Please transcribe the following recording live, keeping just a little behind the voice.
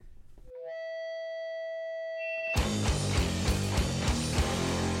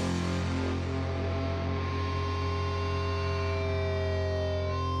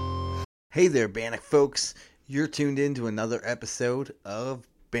Hey there, Bannock folks. You're tuned in to another episode of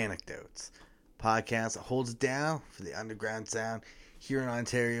Bannockdotes, podcast that holds it down for the underground sound here in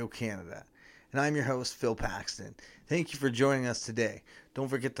Ontario, Canada. And I'm your host, Phil Paxton. Thank you for joining us today. Don't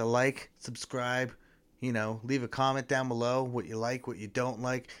forget to like, subscribe, leave a comment down below what you like, what you don't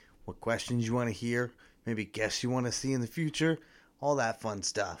like, what questions you want to hear, maybe guests you want to see in the future, all that fun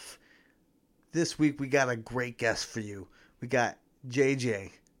stuff. This week we got a great guest for you. We got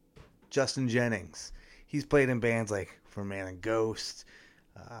JJ. Justin Jennings. He's played in bands like For Man and Ghost,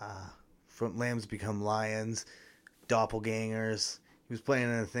 From Lambs Become Lions, Doppelgangers. He was playing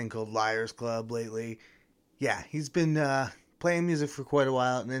in a thing called Liars Club lately. Yeah, he's been playing music for quite a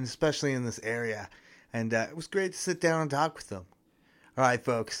while, and then especially in this area. And it was great to sit down and talk with him. All right,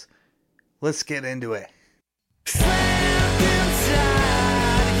 folks, let's get into it. Slammed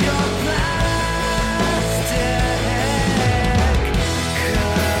inside your plastic.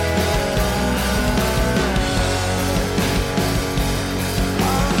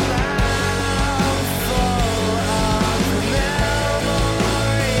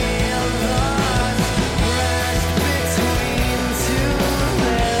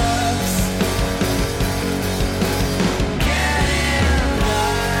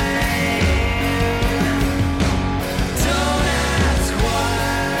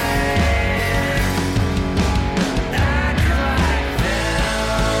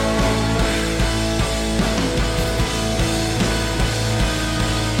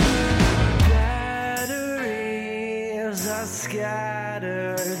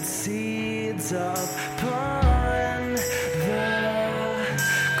 Scattered seeds upon the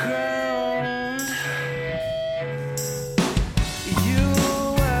ground. You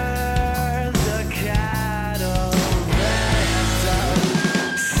were the catalyst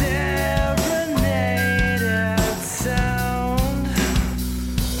of serenaded sound.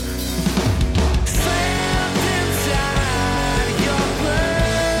 Slammed inside your plastic.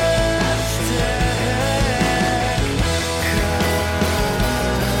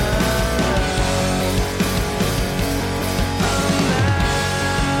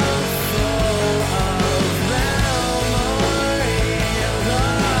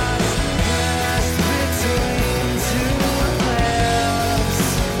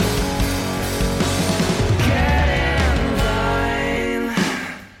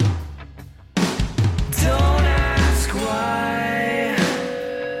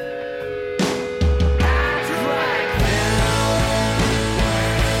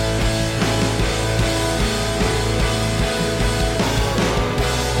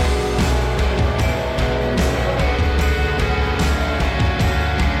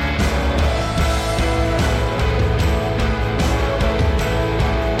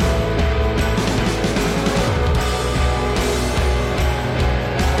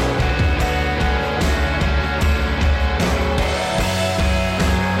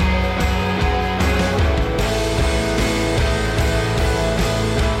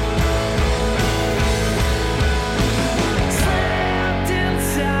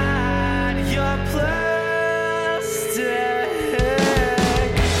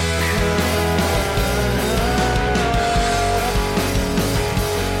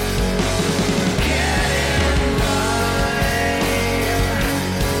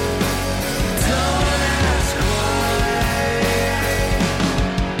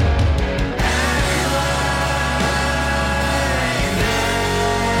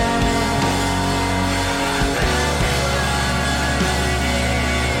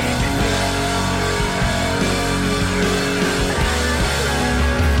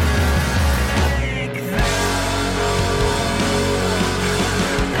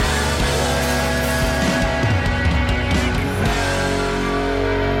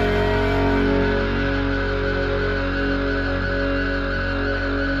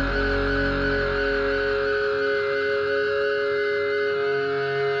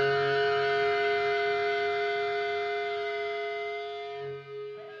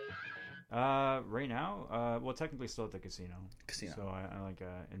 Right now, technically still at the casino. So I like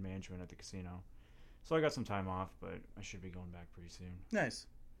in management at the casino. So I got some time off, but I should be going back pretty soon. Nice.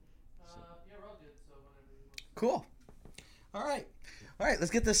 So. Yeah, we're all good. So whenever you want. Cool. All right,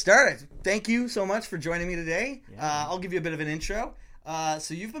 let's get this started. Thank you so much for joining me today. Yeah. I'll give you a bit of an intro.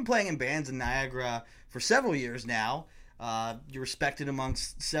 So you've been playing in bands in Niagara for several years now. You're respected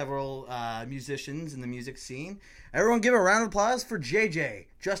amongst several musicians in the music scene. Everyone give a round of applause for JJ,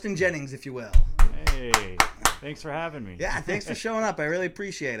 Justin Jennings, if you will. Hey, thanks for having me. Yeah, thanks for showing up. I really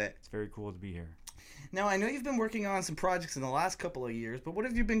appreciate it. It's very cool to be here. Now, I know you've been working on some projects in the last couple of years, but what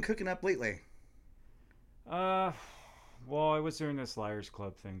have you been cooking up lately? Well, I was doing this Liars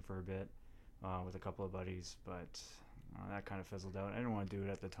Club thing for a bit. with a couple of buddies, but that kind of fizzled out. I didn't want to do it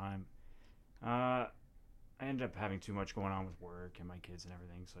at the time. I ended up having too much going on with work and my kids and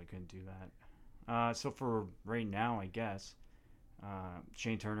everything, so I couldn't do that. So for right now, I guess,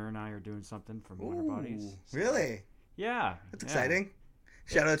 Shane Turner and I are doing something from Wonder Bodies. So, really? Yeah. That's exciting.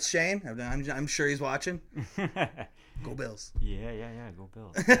 Shout out to Shane. I'm sure he's watching. Go Bills. Yeah. Go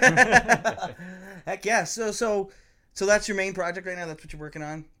Bills. Heck yeah. So that's your main project right now? That's what you're working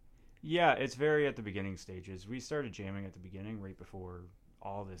on? Yeah, it's very at the beginning stages. We started jamming at the beginning, right before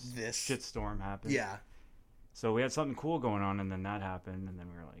all this shitstorm happened. Yeah. So we had something cool going on, and then that happened, and then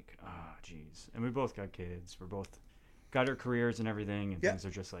we were like, oh, geez. And we both got kids. We're both got our careers and everything, and things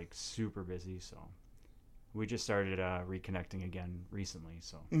are just, like, super busy. So we just started reconnecting again recently.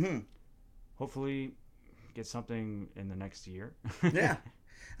 So hopefully get something in the next year. Yeah.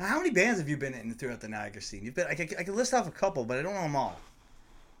 How many bands have you been in throughout the Niagara scene? You've been. I could list off a couple, but I don't know them all.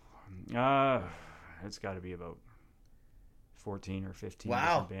 It's got to be about 14 or 15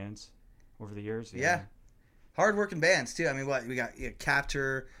 different bands over the years. Yeah. Hard-working bands, too. I mean, we got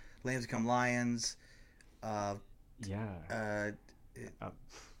Capture, Lambs Become Lions. I know,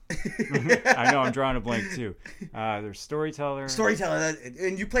 I'm drawing a blank, too. There's Storyteller.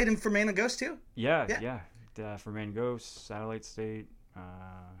 And you played in For Man and Ghost, too? Yeah. For Man and Ghost, Satellite State.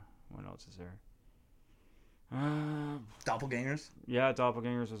 What else is there? Doppelgangers. Yeah,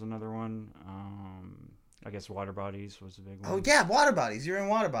 Doppelgangers was another one. I guess Water Bodies was a big one. Oh yeah, Water Bodies. You're in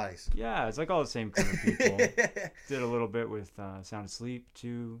Water Bodies. Yeah, it's like all the same kind of people. Did a little bit with Sound Asleep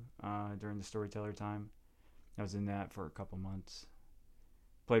too during the Storyteller time. I was in that for a couple months.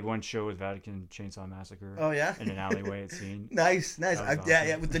 Played one show with Vatican Chainsaw Massacre. Oh yeah. In an alleyway at Scene. Nice. Awesome.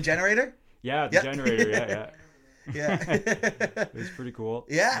 Yeah, with the generator. Yeah, the generator. Yeah. Yeah. It was pretty cool.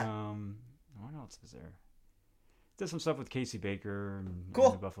 Yeah. What else is there? Did some stuff with Casey Baker and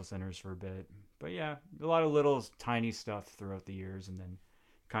cool. the Buffalo Centers for a bit. But yeah, a lot of little tiny stuff throughout the years, and then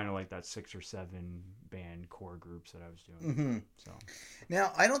kind of like that 6 or 7 band core groups that I was doing. Mm-hmm. So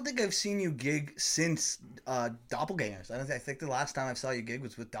now I don't think I've seen you gig since Doppelgangers. I think the last time I saw you gig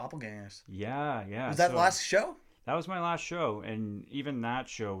was with Doppelgangers. Yeah. Was that last show? That was my last show, and even that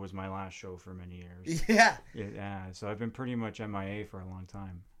show was my last show for many years. Yeah. Yeah. So I've been pretty much MIA for a long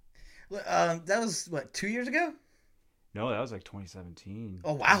time. That was what, 2 years ago? No, that was like 2017.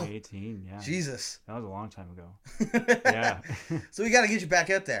 Oh, wow. 2018, yeah. Jesus. That was a long time ago. Yeah. So we got to get you back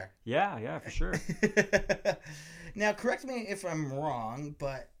out there. Yeah, for sure. Now, correct me if I'm wrong,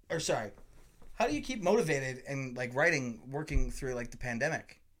 how do you keep motivated and like working through like the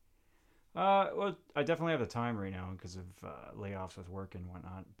pandemic? Well, I definitely have the time right now because of layoffs with work and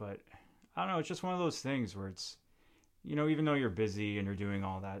whatnot. But I don't know, it's just one of those things where it's, even though you're busy and you're doing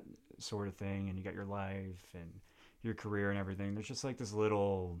all that sort of thing and you got your life and your career and everything, there's just like this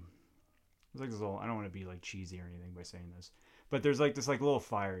little, I don't want to be like cheesy or anything by saying this, but there's like this like little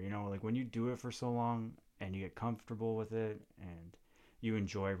fire, like when you do it for so long and you get comfortable with it and you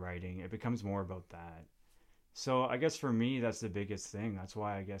enjoy writing, it becomes more about that. So I guess for me, that's the biggest thing. That's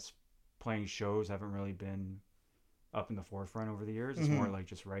why I guess playing shows haven't really been up in the forefront over the years. It's more like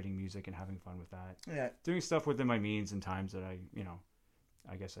just writing music and having fun with that. Yeah. Doing stuff within my means and times that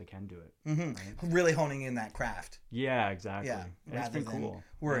I guess I can do it. Mm-hmm. Right? Really honing in that craft. Yeah, exactly. Yeah, it's been cool.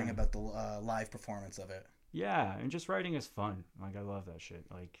 Worrying about the live performance of it. Yeah, and just writing is fun. Like, I love that shit.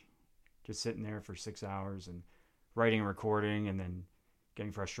 Like, just sitting there for 6 hours and writing and recording and then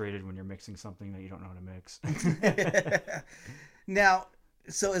getting frustrated when you're mixing something that you don't know how to mix. Now,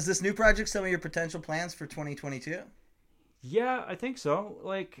 so is this new project some of your potential plans for 2022? Yeah, I think so.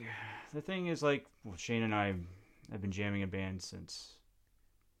 Like, the thing is, like, Shane and I have been jamming in bands since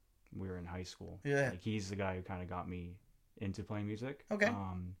we were in high school. Yeah. Like, he's the guy who kind of got me into playing music. Okay.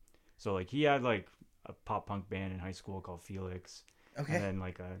 So, like, he had, like, a pop punk band in high school called Felix. Okay. And then,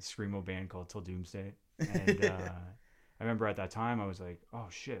 like, a screamo band called Till Doomsday. And I remember at that time I was like, oh,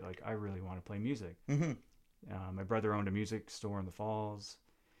 shit, like, I really want to play music. Mm-hmm. My brother owned a music store in the Falls.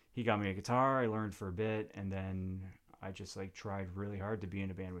 He got me a guitar. I learned for a bit. And then I just, like, tried really hard to be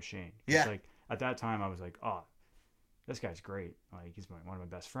in a band with Shane. Yeah. Like, at that time I was like, oh, this guy's great. Like, he's one of my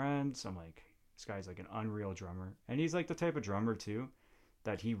best friends. I'm like, this guy's like an unreal drummer. And he's like the type of drummer too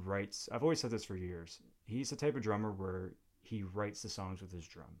that he writes. I've always said this for years. He's the type of drummer where he writes the songs with his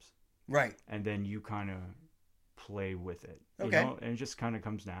drums. Right. And then you kind of play with it. Okay. And it just kind of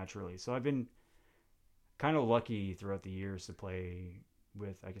comes naturally. So I've been kind of lucky throughout the years to play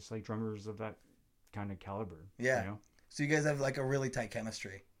with, I guess, like drummers of that kind of caliber. Yeah. So you guys have like a really tight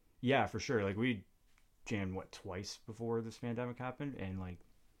chemistry. Yeah, for sure. Like, we jammed twice before this pandemic happened, and like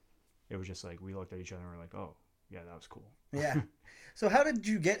it was just like we looked at each other and we're like, oh, yeah, that was cool. Yeah. So how did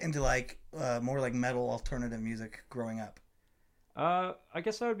you get into like more like metal alternative music growing up? I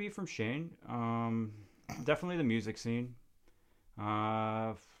guess that would be from Shane. Definitely the music scene.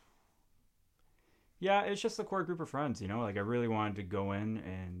 Uh, yeah, it's just a core group of friends, you know. Like I really wanted to go in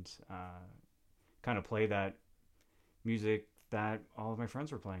and kind of play that music that all of my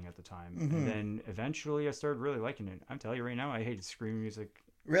friends were playing at the time. Mm-hmm. And then eventually I started really liking it. I'm telling you right now, I hated scream music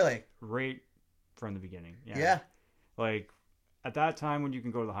Really? right from the beginning. Yeah. Yeah. Like at that time when you can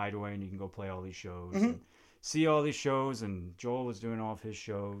go to the Hideaway and you can go play all these shows Mm-hmm. and see all these shows, and Joel was doing all of his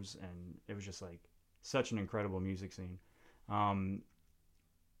shows, and it was just like such an incredible music scene. Um,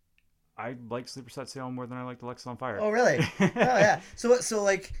 I like Sleeper Set Sail more than I liked Alexis on Fire. Oh, really? Oh, yeah. So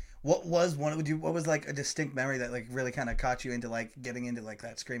like, what was what was like a distinct memory that like really kind of caught you into like getting into like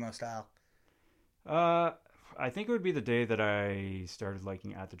that screamo style? I think it would be the day that I started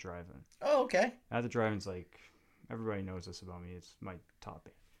liking At the Drive-In. Oh, okay. At the Drive-In's like, everybody knows this about me. It's my top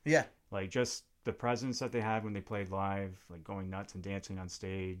band. Yeah. Like just the presence that they had when they played live, like going nuts and dancing on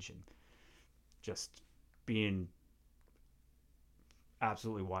stage and just being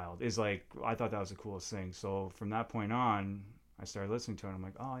absolutely wild is like, I thought that was the coolest thing. So from that point on, I started listening to it and I'm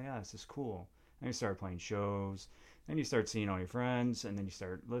like, oh yeah, this is cool. And you start playing shows, then you start seeing all your friends, and then you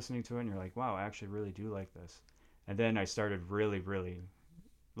start listening to it and you're like, wow, I actually really do like this. And then I started really, really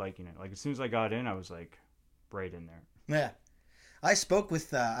liking it. Like as soon as I got in, I was like right in there. Yeah. I spoke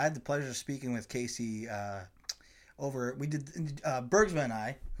with I had the pleasure of speaking with Casey over we did Bergsma and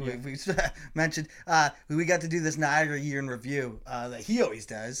I who Yeah. we mentioned we got to do this Niagara year in review that he always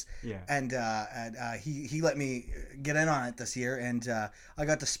does, Yeah. and he let me get in on it this year, and I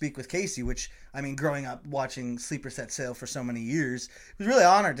got to speak with Casey, which I mean, growing up watching Sleeper Set Sail for so many years, I was really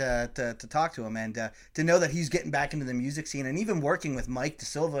honored to talk to him and to know that he's getting back into the music scene and even working with Mike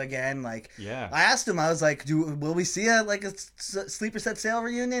DeSilva again. Like, Yeah. I asked him, I was like, will we see a Sleeper Set Sail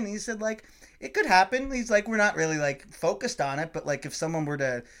reunion? And he said like, it could happen. He's like, we're not really like focused on it, but like if someone were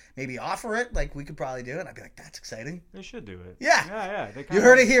to maybe offer it, like we could probably do it. I'd be like, that's exciting. They should do it. Yeah. Yeah. They You kinda-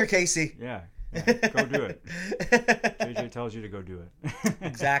 heard it here, Casey. Yeah. Go do it. JJ tells you to go do it.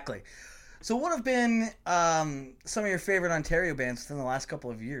 Exactly. So what have been some of your favorite Ontario bands within the last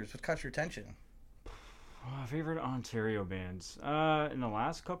couple of years? What caught your attention? Favorite Ontario bands in the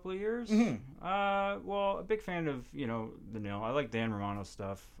last couple of years? Mhm. Well, a big fan of the Nil. I like Dan Romano's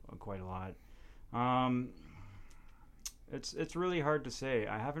stuff quite a lot. It's really hard to say.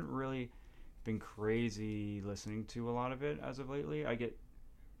 I haven't really been crazy listening to a lot of it as of lately. I get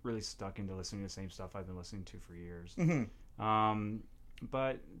really stuck into listening to the same stuff I've been listening to for years. Mm-hmm.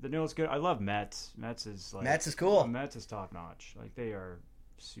 But the Nil is good. I love Mets. Mets is like Mets is cool. Mets is top notch. Like they are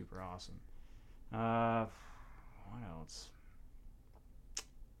super awesome. What else?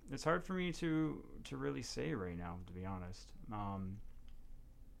 It's hard for me to really say right now, to be honest.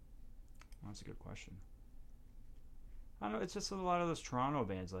 That's a good question. I don't know. It's just a lot of those Toronto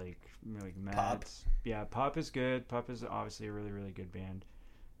bands, like Mets. Pup. Yeah, Pup is good. Pup is obviously a really, really good band.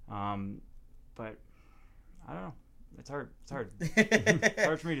 But I don't know. It's hard. It's hard. It's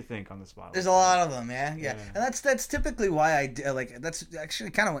hard for me to think on the spot. There's like a that. lot of them, yeah. Yeah. And that's typically why that's actually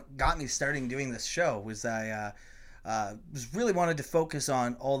kind of what got me starting doing this show was I was really wanted to focus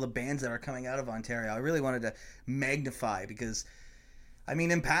on all the bands that are coming out of Ontario. I really wanted to magnify because, I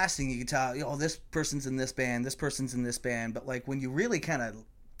mean, in passing you could tell, this person's in this band, this person's in this band, but like when you really kind of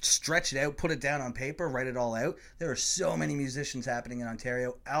stretch it out, put it down on paper, write it all out, there are so many musicians happening in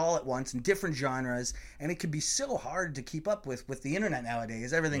Ontario all at once in different genres, and it can be so hard to keep up with the internet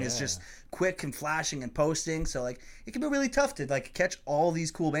nowadays. Everything is Yeah. just quick and flashing and posting, so like it can be really tough to like catch all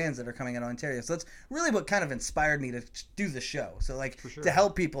these cool bands that are coming out of Ontario. So that's really what kind of inspired me to do the show. So like For sure. to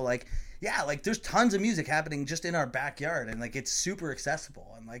help people like there's tons of music happening just in our backyard, and like it's super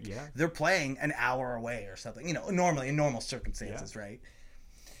accessible, and like Yeah. they're playing an hour away or something, normally in normal circumstances, right?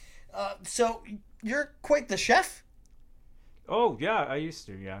 So you're quite the chef. Oh yeah, I used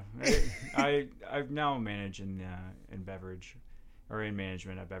to. Yeah, I now manage in beverage, or in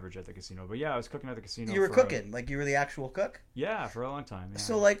management at beverage at the casino. But yeah, I was cooking at the casino. You were for cooking, like you were the actual cook. Yeah, for a long time. Yeah.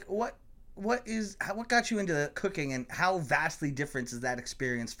 So like what got you into cooking, and how vastly different is that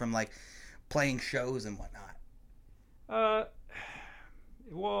experience from like playing shows and whatnot?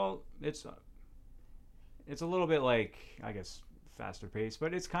 Well, it's a little bit like, I guess, faster paced,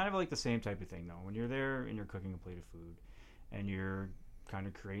 but it's kind of like the same type of thing though. When you're there and you're cooking a plate of food and you're kind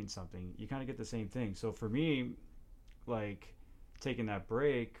of creating something, you kind of get the same thing. So for me, like taking that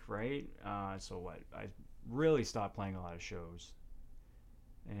break, right? So what? I really stopped playing a lot of shows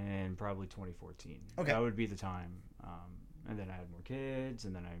in probably 2014. Okay. That would be the time. And then I had more kids,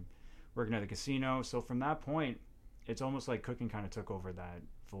 and then I working at the casino. So from that point, it's almost like cooking kind of took over that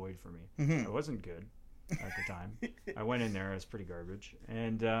void for me. Mhm. It wasn't good at the time. I went in there, it was pretty garbage.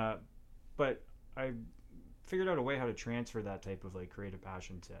 And, but I figured out a way how to transfer that type of like creative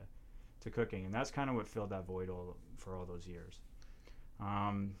passion to cooking. And that's kind of what filled that void for all those years.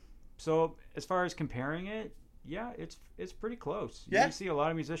 So as far as comparing it, yeah, it's pretty close. Yeah. You see a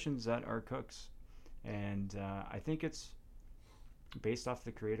lot of musicians that are cooks, and I think it's based off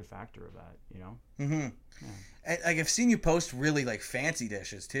the creative factor of that, you know. Mm-hmm. Yeah. Like I've seen you post really like fancy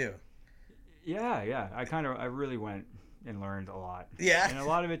dishes too. Yeah. I really went and learned a lot. Yeah. And a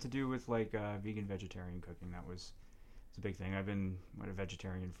lot of it to do with like vegan vegetarian cooking. It's a big thing. I've been a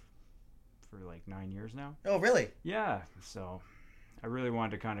vegetarian for like 9 years now. Oh, really? Yeah. So I really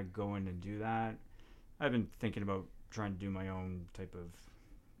wanted to kind of go in and do that. I've been thinking about trying to do my own type of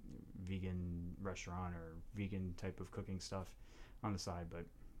vegan restaurant or vegan type of cooking stuff on the side, but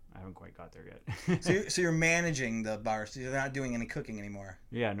I haven't quite got there yet. So you're managing the bar, so you're not doing any cooking anymore.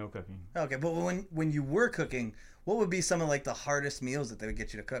 Yeah, no cooking. Okay, but when you were cooking, what would be some of like the hardest meals that they would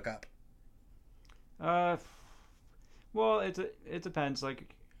get you to cook up? Well, it depends.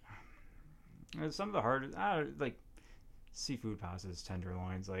 Like some of the hardest, like seafood pastas,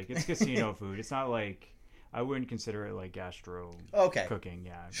 tenderloins. Like it's casino food. It's not like I wouldn't consider it like gastro cooking.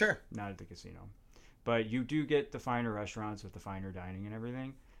 Yeah, sure. Not at the casino, but you do get the finer restaurants with the finer dining and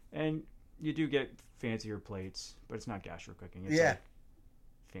everything, and you do get fancier plates, but it's not gastro cooking. It's like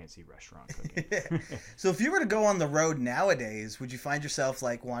fancy restaurant cooking. So if you were to go on the road nowadays, would you find yourself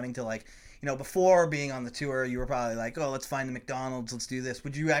like wanting to like, you know, before being on the tour, you were probably like, oh, let's find the McDonald's, let's do this.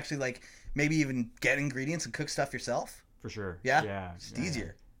 Would you actually like maybe even get ingredients and cook stuff yourself? For sure. Yeah. It's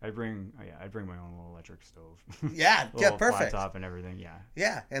easier. I'd bring my own little electric stove. Yeah, perfect. Flat top and everything. Yeah.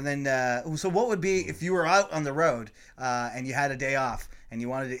 Yeah, and then so what would be if you were out on the road and you had a day off and you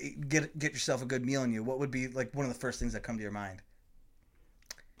wanted to get yourself a good meal in you? What would be like one of the first things that come to your mind?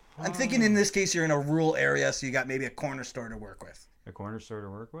 I'm thinking in this case you're in a rural area, so you got maybe a corner store to work with. A corner store to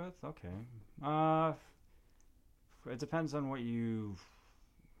work with? Okay. It depends on what you.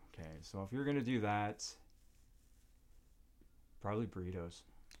 Okay, so if you're gonna do that, probably burritos.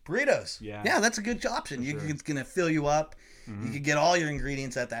 Burritos. Yeah. Yeah, that's a good option. Sure. It's gonna fill you up. Mm-hmm. You could get all your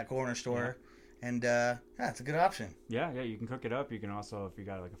ingredients at that corner store, and yeah, it's a good option. Yeah. You can cook it up. You can also, if you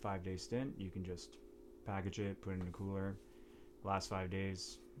got like a 5-day stint, you can just package it, put it in a cooler. Last 5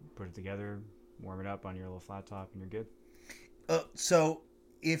 days, put it together, warm it up on your little flat top, and you're good. So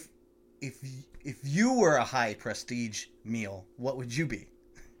if you were a high prestige meal, what would you be?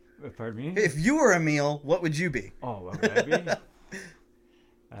 Pardon me? If you were a meal, what would you be? Oh, what would I be?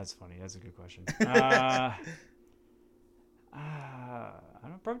 That's funny. That's a good question. I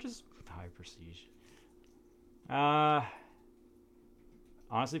don't know, probably just high prestige.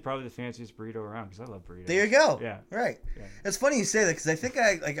 Honestly, probably the fanciest burrito around because I love burritos. There you go. Yeah. Right. Yeah. It's funny you say that because I think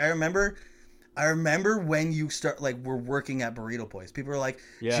I remember when you were working at Burrito Boys. People were like,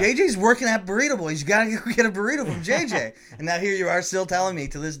 JJ's working at Burrito Boys. You gotta go get a burrito from JJ. And now here you are still telling me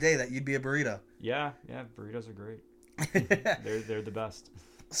to this day that you'd be a burrito. Yeah. Burritos are great. They're the best.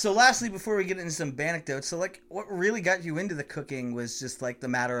 So lastly, before we get into some anecdotes, so like what really got you into the cooking was just like the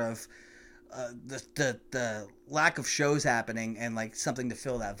matter of the lack of shows happening and like something to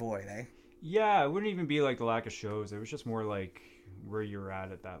fill that void, eh? Yeah, it wouldn't even be like the lack of shows. It was just more like where you were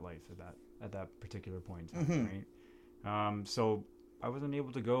at that life at that particular point in time, right? So I wasn't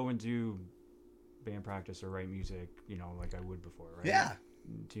able to go and do band practice or write music, you know, like I would before, right? Yeah.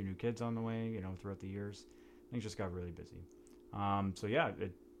 2 new kids on the way, you know, throughout the years. Things just got really busy. So yeah,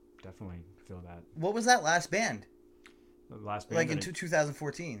 it definitely feel that. What was that last band? The last band? Like in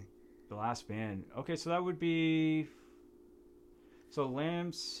 2014. The last band. Okay, so that would be... So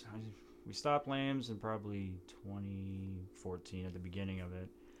Lambs, we stopped Lambs in probably 2014 at the beginning of it.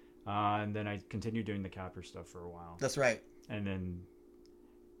 And then I continued doing the Captor stuff for a while. That's right. And then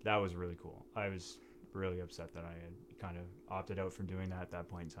that was really cool. I was really upset that I had kind of opted out from doing that at that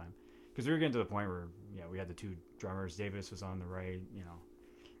point in time. Because we were getting to the point where, we had the 2 drummers. Davis was on the right,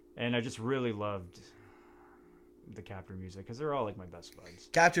 And I just really loved the Captor music because they're all like my best buds.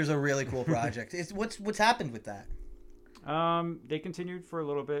 Captor's a really cool project. What's happened with that? They continued for a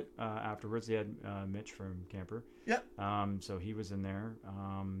little bit afterwards. They had Mitch from Camper. Yep. So he was in there.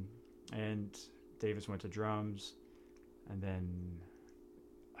 And Davis went to drums. And then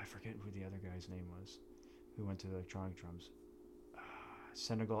I forget who the other guy's name was who went to electronic drums.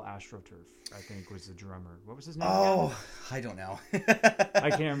 Senegal AstroTurf, I think, was the drummer. What was his name? Oh, again? I don't know. I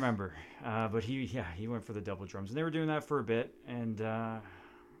can't remember. But he went for the double drums. And they were doing that for a bit. And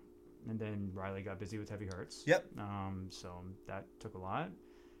then Riley got busy with Heavy Hearts. Yep. So that took a lot.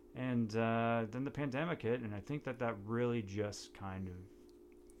 And then the pandemic hit, and I think that really just kind of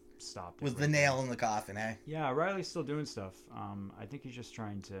stopped. Was the nail in the coffin, eh? Yeah, Riley's still doing stuff. I think he's just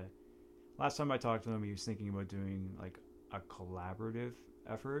trying to. Last time I talked to him, he was thinking about doing like a collaborative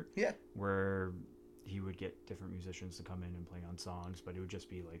effort. Yeah. Where he would get different musicians to come in and play on songs, but it would just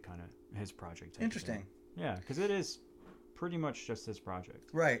be like kind of his project. Interesting. Yeah, because it is pretty much just his project.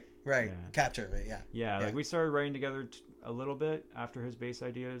 Right. Yeah. Capture of it, yeah. Yeah, like we started writing together a little bit after his bass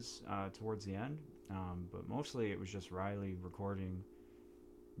ideas towards the end, but mostly it was just Riley recording,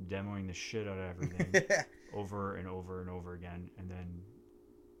 demoing the shit out of everything over and over and over again, and then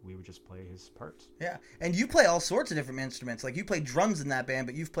we would just play his parts. Yeah, and you play all sorts of different instruments. Like you play drums in that band,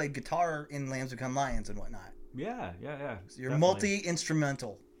 but you've played guitar in Lambs Become Lions and whatnot. Yeah. So you're definitely.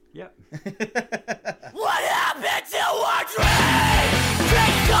 multi-instrumental. Yeah. What happened to our dreams?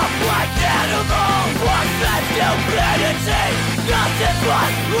 Dreams up like animals. What's the stupidity? Nothing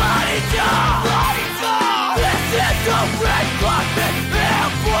but bloody dog. This is a red carpet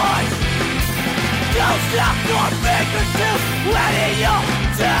voice. Don't stop your fingers to letting you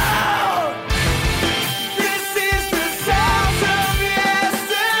down. This is the sound of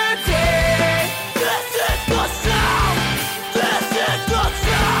yesterday. This is the sound. This is the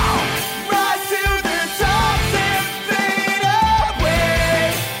sound. Rise to the top and fade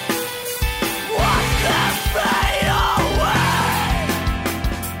away. Watch them fade away.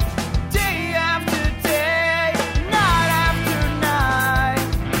 Day after day, night after night.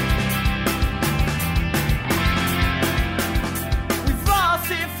 We've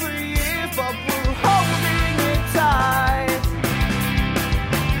lost it for years, but we're holding it tight.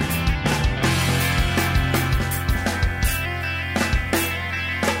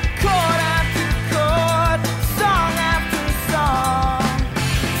 Chord after chord, song after song.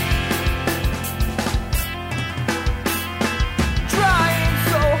 Trying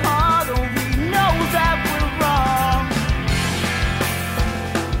so hard, oh, we know that we're wrong.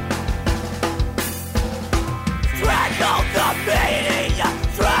 Strangle the meaning,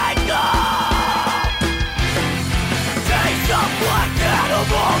 strangle. Taste of black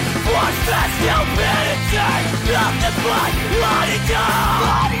animals, force the stupidity. Nothing but bloody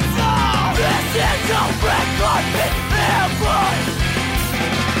dog. This is a red carpet voice.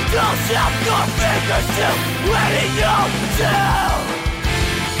 Don't stop your fingers to letting you down.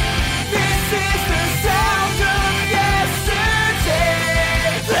 This is the sound of yesterday.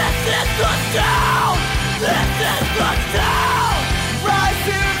 This is the sound. This is the sound. Rise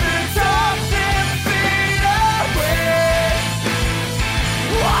to the top and fade away.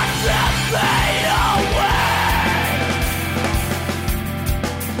 Watch them fade away.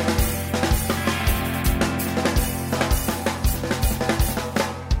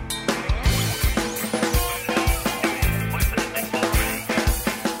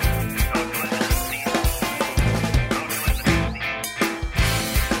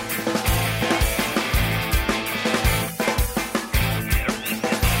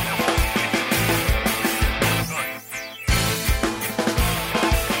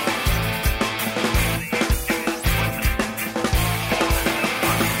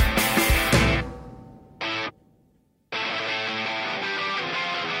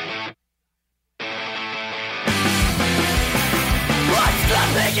 What's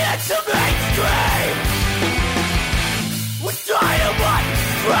coming into mainstream? With dynamite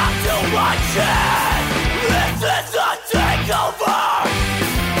strapped to my chest. This is a takeover.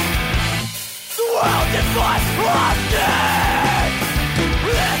 The world is my hostage.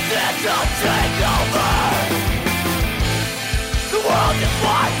 This is a takeover. The world is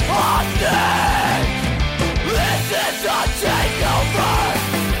my hostage. This is a takeover.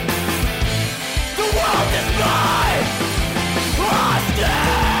 The world is mine.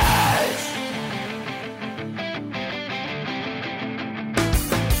 Hostage!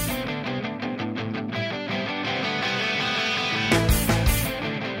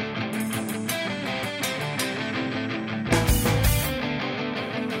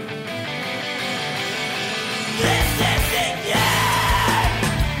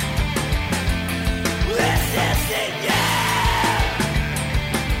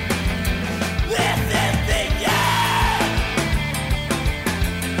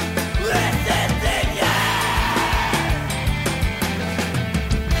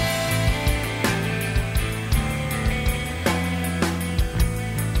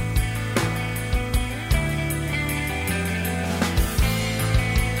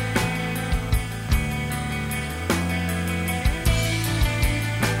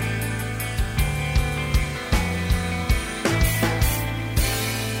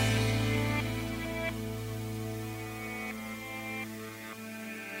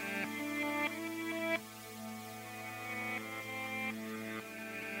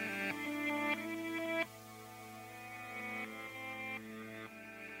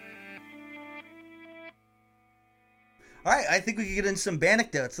 All right, I think we could get into some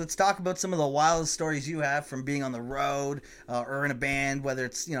anecdotes. Let's talk about some of the wildest stories you have from being on the road or in a band, whether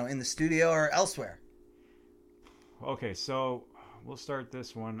it's in the studio or elsewhere. Okay, so we'll start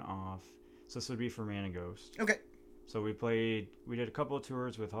this one off. So this would be for Man and Ghost. Okay. So we did a couple of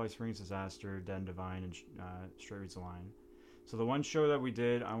tours with Holly Springs Disaster, Dead and Divine, and Straight Reads the Line. So the one show that we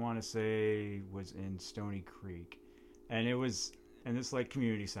did, I want to say, was in Stony Creek. And it was in this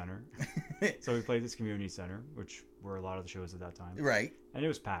community center. So we played this community center, which were a lot of the shows at that time. Right. And it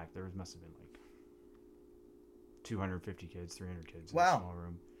was packed. There must have been 250 kids, 300 kids in Wow. a small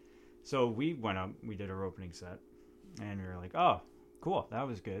room. So we went up, we did our opening set, and we were like, oh, cool, that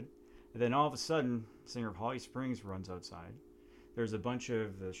was good. And then all of a sudden, singer of Holly Springs runs outside. There's a bunch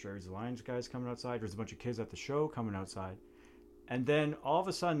of the Straight Reads the Line guys coming outside. There's a bunch of kids at the show coming outside. And then all of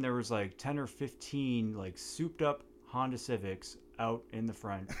a sudden, there was 10 or 15 souped up Honda Civics out in the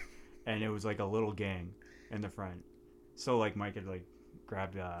front. And it was a little gang in the front. So Mike had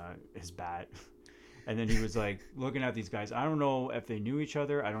grabbed his bat. And then he was looking at these guys. I don't know if they knew each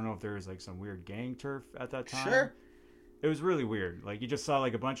other. I don't know if there was some weird gang turf at that time. Sure. It was really weird. You just saw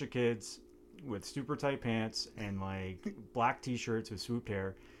a bunch of kids with super tight pants and black t-shirts with swooped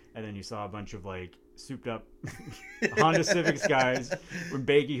hair. And then you saw a bunch of souped up Honda Civics guys with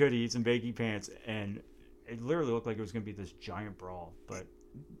baggy hoodies and baggy pants. And it literally looked like it was going to be this giant brawl. But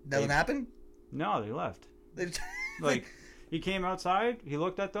Nothing happened? no, they left. He came outside, he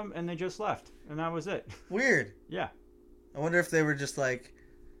looked at them, and they just left. And that was it. Weird. Yeah. I wonder if they were just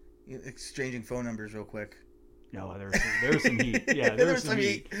exchanging phone numbers real quick. No, there was some heat. Yeah, there was some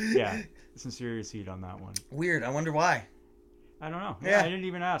heat. Yeah, some serious heat on that one. Weird. I wonder why. I don't know. Yeah. I didn't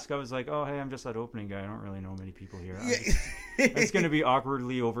even ask. I was like, oh, hey, I'm just that opening guy. I don't really know many people here. Yeah. It's going to be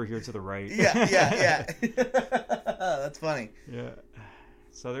awkwardly over here to the right. Yeah. That's funny. Yeah.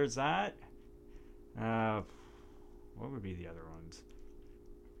 So there's that. What would be the other ones?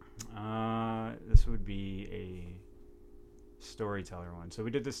 This would be a storyteller one. So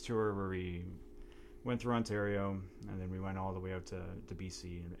we did this tour where we went through Ontario, and then we went all the way out to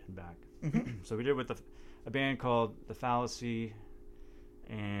BC and back. Mm-hmm. So we did with a band called The Fallacy,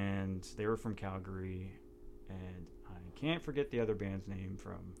 and they were from Calgary, and I can't forget the other band's name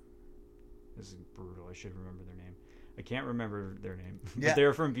from... This is brutal. I should remember their name. I can't remember their name, but they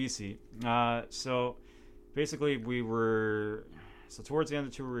were from BC. So basically so towards the end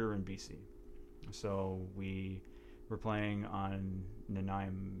of the tour, we were in BC. So we were playing on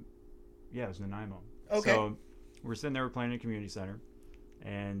Nanaimo. Yeah, it was Nanaimo. Okay. So we're sitting there, we're playing in a community center.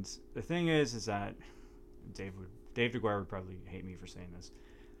 And the thing is that Dave DeGuire would probably hate me for saying this,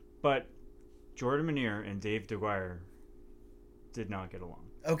 but Jordan Menier and Dave DeGuire did not get along.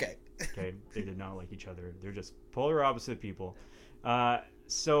 Okay. Okay, they did not like each other. They're just polar opposite people.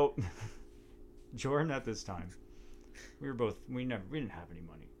 So Jordan at this time, we didn't have any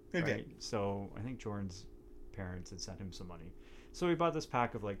money. Okay. Right? So I think Jordan's parents had sent him some money. So we bought this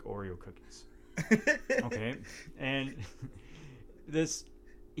pack of Oreo cookies. Okay, and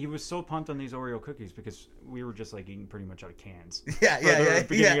he was so pumped on these Oreo cookies because we were just eating pretty much out of cans. Yeah.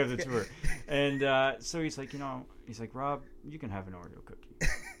 Beginning of the tour, and so he's like, Rob, you can have an Oreo cookie.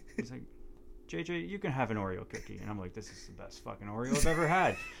 He's like, JJ, you can have an Oreo cookie, and I'm like, this is the best fucking Oreo I've ever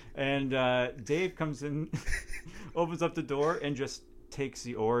had. And Dave comes in, opens up the door, and just takes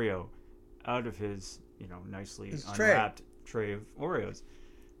the Oreo out of his nicely unwrapped tray of Oreos.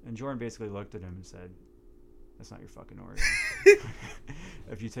 And Jordan basically looked at him and said, that's not your fucking Oreo.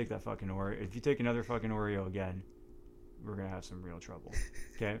 If you take that fucking Oreo, if you take another fucking Oreo again, we're going to have some real trouble.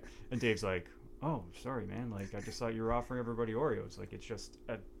 Okay? And Dave's like, oh, sorry, man. I just thought you were offering everybody Oreos. It's just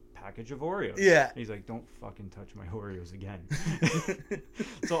a package of Oreos. Yeah. And he's like, don't fucking touch my Oreos again.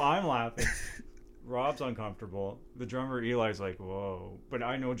 So I'm laughing. Rob's uncomfortable. The drummer Eli's like, whoa. But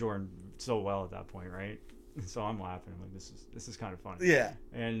I know Jordan so well at that point, right? So I'm laughing. I'm like, this is kind of funny. Yeah.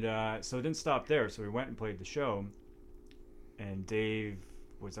 And so it didn't stop there. So we went and played the show. And Dave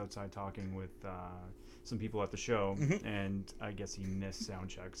was outside talking with some people at the show. Mm-hmm. And I guess he missed sound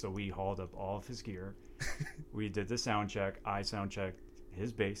check. So we hauled up all of his gear. We did the sound check. I sound checked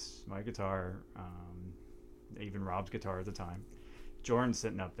his bass, my guitar, even Rob's guitar at the time. Jordan's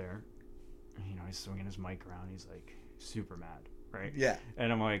sitting up there. He's swinging his mic around. He's super mad, right? Yeah.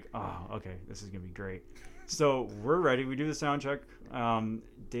 And I'm like, oh, okay, this is going to be great. So we're ready. We do the sound check.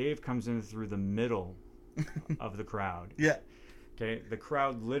 Dave comes in through the middle of the crowd. Yeah. Okay. The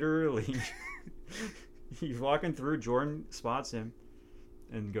crowd literally, he's walking through. Jordan spots him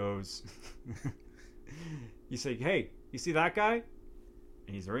and goes, he's like, hey, you see that guy?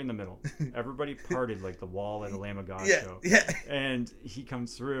 And he's right in the middle. Everybody parted like the wall at a Lamb of God show. Yeah. And he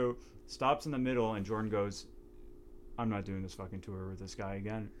comes through, stops in the middle, and Jordan goes, I'm not doing this fucking tour with this guy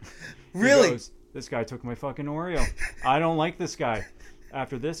again. He Really? goes, this guy took my fucking Oreo. I don't like this guy.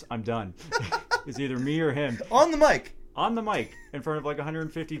 After this, I'm done. It's either me or him. On the mic. On the mic in front of like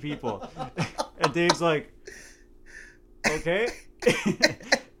 150 people. And Dave's like, okay.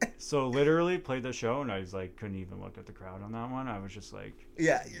 So literally played the show, and I was like, couldn't even look at the crowd on that one. I was just like,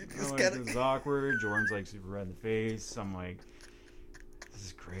 Yeah, you're oh, just like, kind this is of. awkward. Jordan's like super red in the face. I'm like, this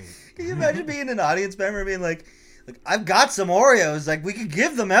is great. Can you imagine being an audience member and being like, I've got some Oreos. Like, we could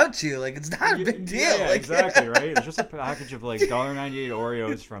give them out to you. Like, it's not a big deal. Yeah, like, exactly, right? It's just a package of like $1.98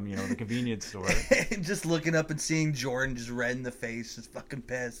 Oreos from, the convenience store. Just looking up and seeing Jordan just red in the face, just fucking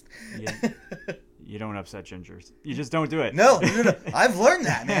pissed. You don't upset gingers. You just don't do it. No. I've learned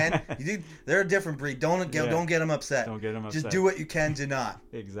that, man. They're a different breed. Don't get them upset. Don't get them upset. Just do what you can to not.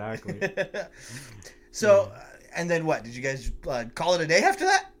 Exactly. So, and then what? Did you guys call it a day after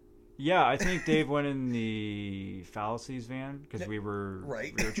that? Yeah, I think Dave went in the Fallacies van because we were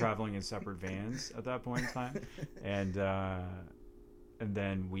traveling in separate vans at that point in time, and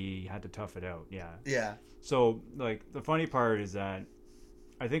then we had to tough it out. Yeah. Yeah. So like the funny part is that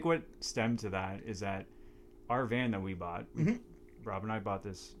I think what stemmed to that is that our van that we bought, Rob and I bought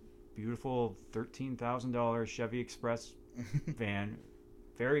this beautiful $13,000 Chevy Express van,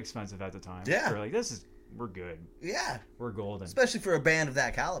 very expensive at the time. Yeah. We're like, we're good. Yeah. We're golden. Especially for a band of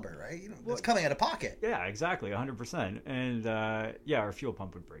that caliber, right? It's coming out of pocket. Yeah, exactly, 100%. And our fuel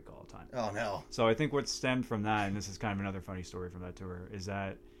pump would break all the time. Oh no. So I think what stemmed from that, and this is kind of another funny story from that tour, is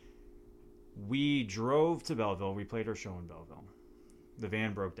that we drove to Belleville. We played our show in Belleville. The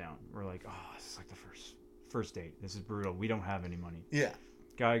van broke down. We're like, oh, this is like the first date. This is brutal. We don't have any money. Yeah.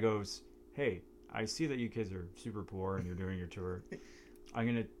 Guy goes, hey, I see that you kids are super poor and you're doing your tour. I'm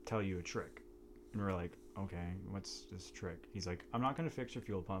going to tell you a trick. And we're like, okay, what's this trick? He's like, I'm not going to fix your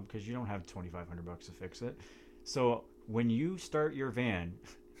fuel pump because you don't have $2,500 to fix it. So when you start your van,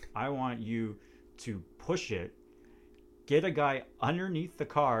 I want you to push it, get a guy underneath the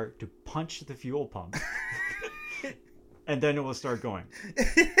car to punch the fuel pump, and then it will start going.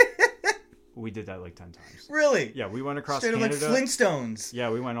 We did that like 10 times. Really? Yeah, we went across Straight Canada. Like Flintstones. Yeah,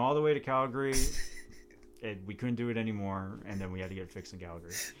 we went all the way to Calgary. We couldn't do it anymore, and then we had to get it fixed in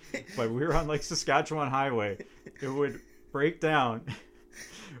Calgary. But we were on like Saskatchewan Highway. It would break down.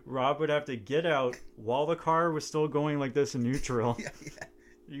 Rob would have to get out while the car was still going like this in neutral. Yeah.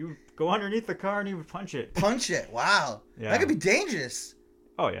 You go underneath the car and he would punch it. Punch it. Wow. Yeah. That could be dangerous.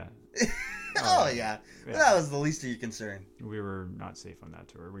 Oh yeah. Oh yeah. Yeah. That was the least of your concern. We were not safe on that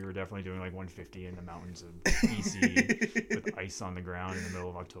tour. We were definitely doing like 150 in the mountains of BC with ice on the ground in the middle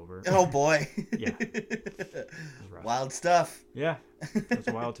of October. Oh boy. Yeah. It was rough. Wild stuff. Yeah. It was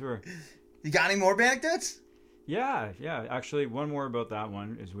a wild tour. You got any more anecdotes? Yeah. Actually, one more about that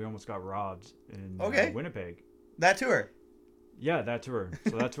one is we almost got robbed in Winnipeg. That tour. Yeah, that tour.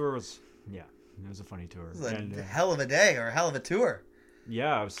 So that tour was, it was a funny tour. It was And, a hell of a day or a hell of a tour.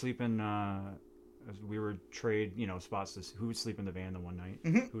 yeah, I was sleeping. We were trade, spots to who would sleep in the van the one night,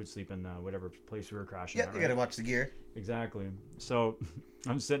 who would sleep in whatever place we were crashing. Yeah, at, you right? gotta watch the gear. Exactly. So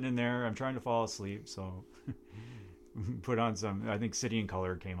I'm sitting in there. I'm trying to fall asleep. So put on some. I think City and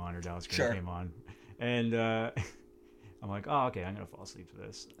Color came on, or Dallas Green came on, and I'm like, oh, okay, I'm gonna fall asleep to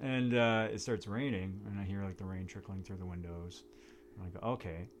this. And it starts raining, and I hear like the rain trickling through the windows. I'm like,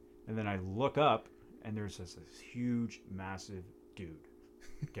 okay. And then I look up, and there's this huge, massive dude.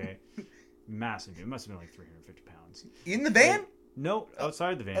 Okay, massive dude. It must have been like 350 pounds. In the van? No,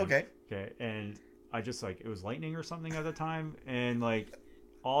 outside the van. Okay. Okay, and I just it was lightning or something at the time, and like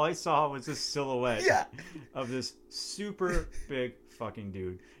all I saw was this silhouette of this super big fucking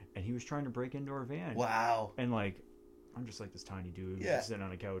dude, and he was trying to break into our van. Wow. And I'm just like this tiny dude sitting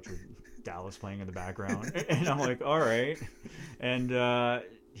on a couch with Dallas playing in the background, and I'm like, all right. And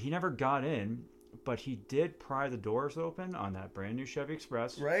he never got in, but he did pry the doors open on that brand new Chevy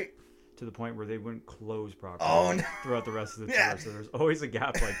Express, right? To the point where they wouldn't close properly throughout the rest of the tour. So there's always a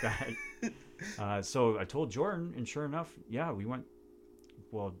gap like that. So I told Jordan, and sure enough, we went.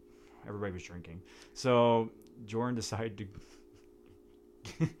 Well, everybody was drinking, so Jordan decided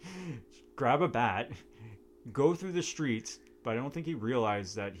to grab a bat, go through the streets. But I don't think he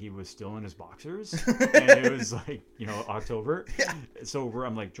realized that he was still in his boxers, and it was October. Yeah. So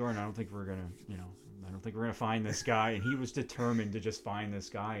I'm like, Jordan, I don't think we're gonna find this guy. And he was determined to just find this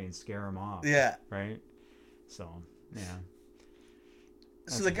guy and scare him off. Yeah. Right. So yeah.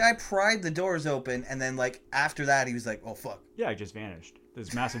 So the guy pried the doors open, and then after that, he was like, "Oh fuck." Yeah, he just vanished.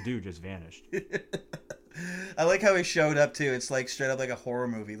 This massive dude just vanished. I like how he showed up too. It's like straight up like a horror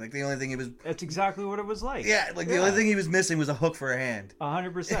movie. Like the only thing he was, That's exactly what it was like. yeah, like the only thing he was missing was a hook for a hand.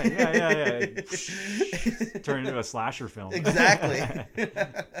 100%. Yeah. Turned into a slasher film. Exactly.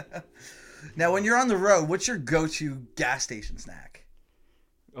 Now, when you're on the road, what's your go-to gas station snack?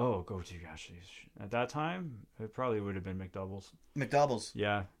 Oh, go-to gosh. At that time, it probably would have been McDoubles. McDoubles.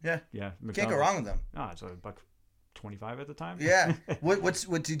 Yeah. Yeah. McDoubles. Can't go wrong with them. Oh, it's $1.25 at the time. Yeah.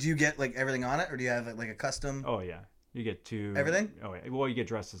 What did you get, like everything on it, or do you have like a custom? Oh yeah. You get two. Everything? Oh yeah. Well, you get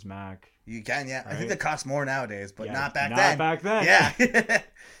dressed as Mac. You can, yeah. I think Right. that costs more nowadays, but Yeah, not back not then. back then. Yeah.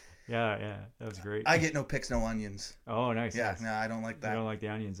 Yeah. That was great. I get no picks, no onions. Oh, nice. Yeah, nice. no, I don't like You that. don't like the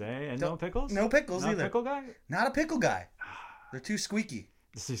onions, eh? And Don't- no pickles? No pickles Not a either. pickle guy? Not a pickle guy. They're too squeaky.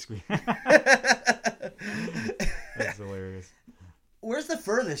 This is sweet. That's hilarious. Where's the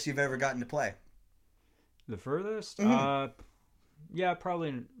furthest you've ever gotten to play? The furthest? Mhm. Yeah, probably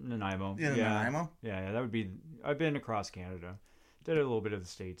in Nanaimo. In Nanaimo? Yeah, that would be. I've been across Canada. Did a little bit of the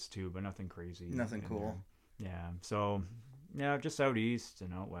States too, but nothing crazy. Nothing in cool. there. Yeah, so yeah, just out east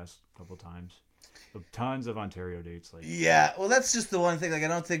and out west a couple times. So tons of Ontario dates. Like Yeah, well, that's just the one thing. Like, I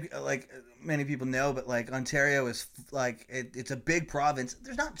don't think like many people know, but like Ontario is like it's a big province.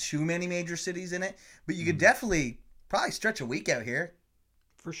 There's not too many major cities in it, but you could definitely probably stretch a week out here.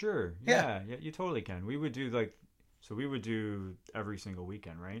 for sure. Yeah. Yeah, you totally can. We would do we would do every single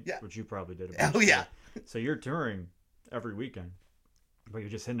weekend, right? Yeah. Which you probably did. Oh yeah, So you're touring every weekend, but you're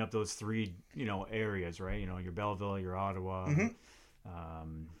just hitting up those three, areas, right? Your Belleville, your Ottawa, Mhm.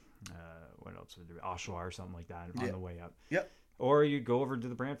 what else would there be? Oshawa or something like that on Yeah. the way up. Yep. Or you go over to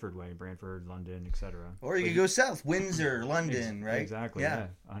the Brantford way, Brantford, London, etc. or you could go south, Windsor, London, right? Exactly. Yeah.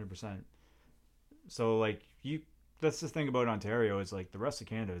 Yeah. 100%. So that's the thing about Ontario is like the rest of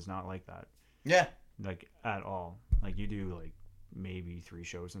Canada is not like that, Yeah. like at all. Like you do like maybe 3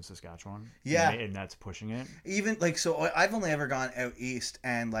 shows in Saskatchewan. Yeah. And that's pushing it. Even like, so I've only ever gone out east,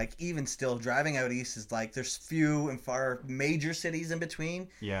 and like even still driving out east is like there's few and far major cities in between.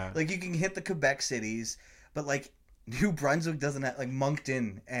 Yeah. Like you can hit the Quebec cities, but like New Brunswick doesn't have, like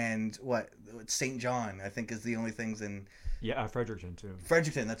Moncton and St. John I think is the only things in Yeah, Fredericton too.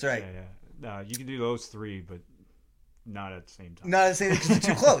 Fredericton. That's right. Yeah. You can do those 3, but not at the same time. Not the same because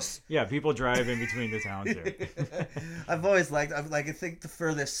they're too close. Yeah, people drive in between the towns here. I've always liked. I think the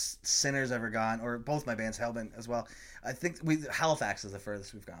furthest Sinners ever gone, or both my bands, Hellbent as well. I think Halifax is the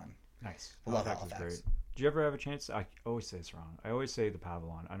furthest we've gone. Nice. I love Halifax is Halifax. great. Do you ever have a chance? I always say this wrong. I always say the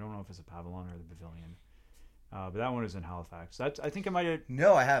Pavilion. I don't know if it's a Pavilion or the Pavilion, but that one is in Halifax. I think it might have.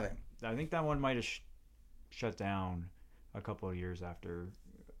 No, I haven't. I think that one might have shut down a couple of years after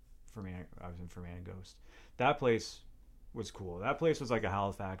I was in Fermanagh Ghost. That place was cool. That place was like a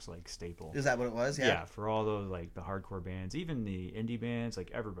Halifax like staple. Is that what it was? Yeah, for all those like the hardcore bands, even the indie bands,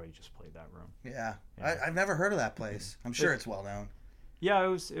 like everybody just played that room. Yeah. Yeah. I've never heard of that place. I'm sure it's well known. Yeah, it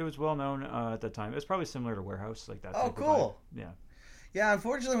was well known at that time. It was probably similar to Warehouse, like that. Oh, type of cool. vibe. Yeah. Yeah,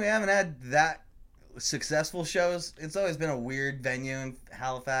 unfortunately, we haven't had that successful shows. It's always been a weird venue in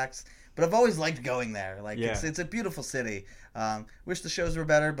Halifax, but I've always liked going there. Like, Yeah. it's a beautiful city. Wish the shows were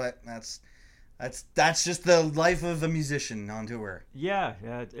better, but that's just the life of a musician on tour. Yeah,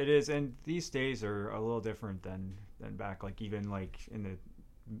 it is. And these days are a little different than back, like even like in the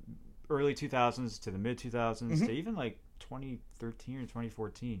early 2000s to the mid 2000s to even like 2013 or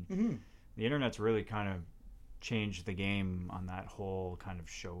 2014. Mm-hmm. The internet's really kind of changed the game on that whole kind of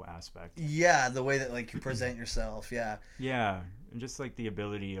show aspect. Yeah, the way that like you present yourself. Yeah. Yeah, and just like the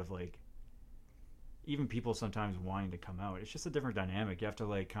ability of like even people sometimes wanting to come out. It's just a different dynamic. You have to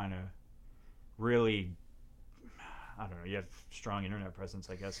like kind of really, I don't know, you have strong internet presence,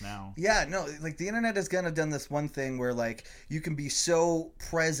 I guess, now. Yeah, no, like the internet has kind of done this one thing where like you can be so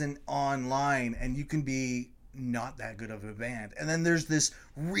present online and you can be not that good of a band. And then there's this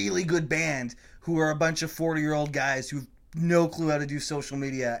really good band who are a bunch of 40-year-old guys who've no clue how to do social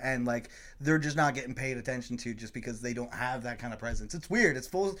media, and like they're just not getting paid attention to just because they don't have that kind of presence. It's weird. It's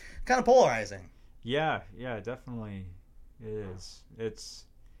kind of polarizing. Yeah, definitely it is.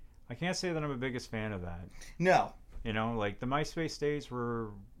 I can't say that I'm a biggest fan of that. No. You know, like the MySpace days were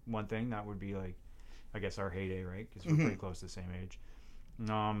one thing. That would be like, I guess, our heyday, right? Because we're pretty close to the same age.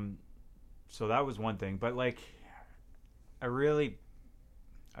 So that was one thing. But like,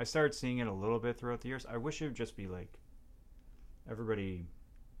 I started seeing it a little bit throughout the years. I wish it would just be like, everybody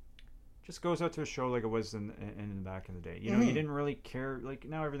just goes out to a show like it was in the back in the day. You know, you didn't really care. Like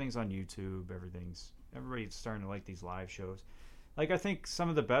now everything's on YouTube. Everybody's starting to like these live shows. Like I think some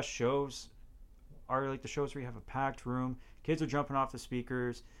of the best shows are like the shows where you have a packed room, kids are jumping off the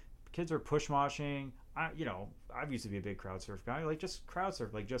speakers, kids are push moshing. I've used to be a big crowd surf guy. Like just crowd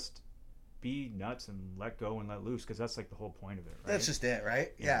surf, like just be nuts and let go and let loose, because that's like the whole point of it, right? That's just it,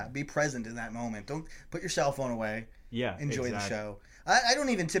 right? Yeah. Be present in that moment. Don't put your cell phone away. Yeah, Enjoy the show. I don't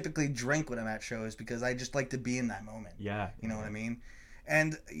even typically drink when I'm at shows because I just like to be in that moment. Yeah. You know what I mean?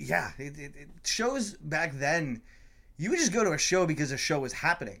 And yeah, it shows back then, you would just go to a show because a show was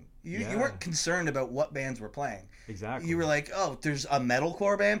happening. You weren't concerned about what bands were playing. Exactly. You were like, oh, there's a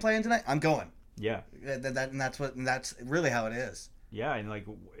metalcore band playing tonight? I'm going. Yeah. And that's really how it is. Yeah, and like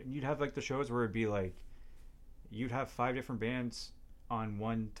you'd have like the shows where it'd be like you'd have 5 different bands on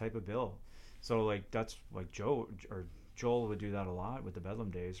one type of bill. So like that's like Joel would do that a lot with the Bedlam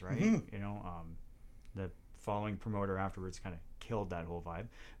days, right? Mm-hmm. You know, the following promoter afterwards kind of killed that whole vibe.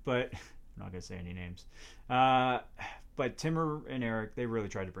 But I'm not gonna say any names. But Timmer and Eric, they really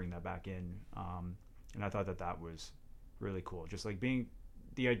tried to bring that back in, and I thought that was really cool. Just like being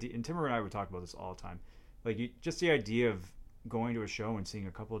the idea, and Timmer and I would talk about this all the time. Like just the idea of going to a show and seeing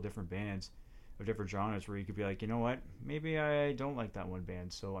a couple of different bands of different genres, where you could be like, you know what, maybe I don't like that one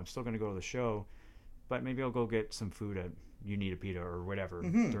band, so I'm still going to go to the show, but maybe I'll go get some food at You Need a Pita or whatever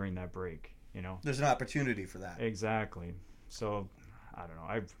during that break, you know. There's an opportunity for that. Exactly. So I don't know,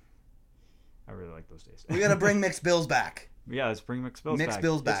 I really like those days. We got to bring Mixed Bills back. Yeah, let's bring Mixed Bills back. Mixed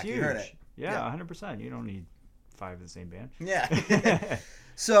Bills back. It's huge. You heard it. Yeah, 100%. You don't need 5 of the same band. Yeah.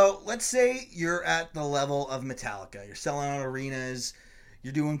 So let's say you're at the level of Metallica. You're selling out arenas.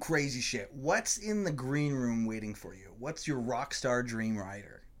 You're doing crazy shit. What's in the green room waiting for you? What's your rock star dream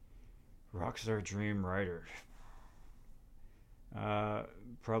rider? Rockstar Dream Rider.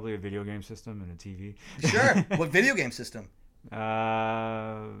 Probably a video game system and a TV. Sure. What video game system?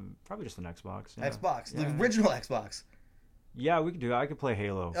 Probably just an Xbox. Yeah. Xbox. Yeah. The original Xbox. Yeah, we could do that. I could play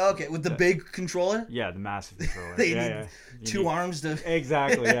Halo. Okay, with the big controller? Yeah, the massive controller. They yeah, need yeah. You 2 need- arms to...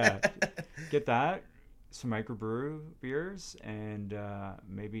 Exactly, yeah. Get that, some microbrew beers, and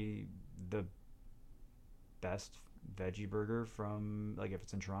maybe the best veggie burger from, like, if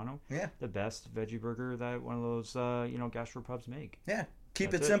it's in Toronto. Yeah. The best veggie burger that one of those, gastropubs make. Yeah.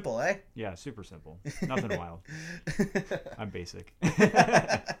 Keep That's it simple, eh? Yeah, super simple. Nothing wild. I'm basic.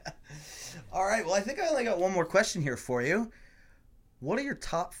 All right. Well, I think I only got one more question here for you. What are your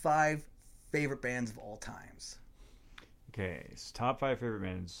top 5 favorite bands of all times? Okay, so top 5 favorite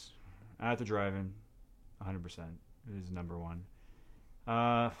bands. At the Drive-In, 100% is number 1.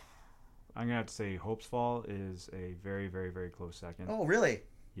 I'm gonna have to say Hopes Fall is a very, very, very close second. Oh, really?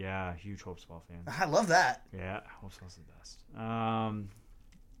 Yeah, huge Hopes Fall fan. I love that. Yeah, Hopes Fall's the best.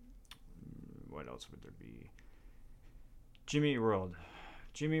 What else would there be? Jimmy Eat World.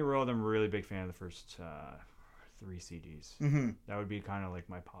 Jimmy Eat World, I'm a really big fan of the first 3 CDs. Mm-hmm. That would be kind of like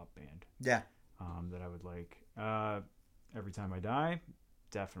my pop band. Yeah. That I would like. Every Time I Die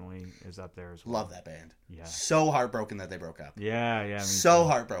definitely is up there as well. Love that band. Yeah. So heartbroken that they broke up. Yeah, me So too.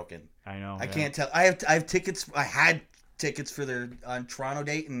 heartbroken. I know. I yeah. can't tell. I have tickets. I had tickets for their Toronto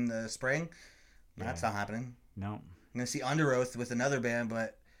date in the spring. That's not happening. No. I'm gonna see Under Oath with another band,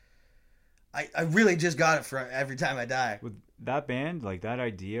 but I really just got it for Every Time I Die. With that band, like that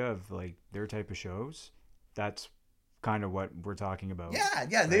idea of like their type of shows, that's kind of what we're talking about. Yeah.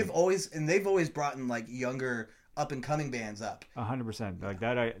 right? They've always brought in like younger up and coming bands up. 100%. Like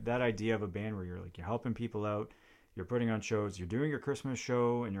that idea of a band where you're helping people out, you're putting on shows, you're doing your Christmas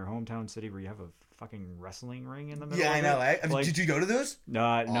show in your hometown city where you have a fucking wrestling ring in the middle. Yeah, of I know. it. Like, did you go to those? No,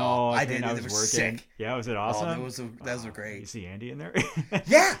 I couldn't. did. I They was were working. sick. Yeah, was it awesome? Those were great. You see Andy in there?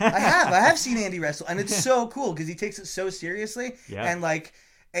 Yeah, I have seen Andy wrestle, and it's so cool because he takes it so seriously. Yeah. And like,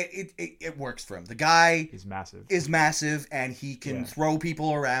 it works for him. The guy He's massive. is massive, and he can Yeah. throw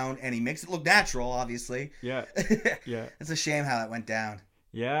people around, and he makes it look natural. Obviously. Yeah. Yeah. It's a shame how it went down.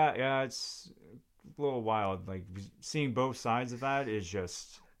 Yeah, it's a little wild. Like seeing both sides of that is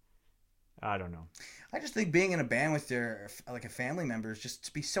just, I don't know. I just think being in a band with their like a family member is just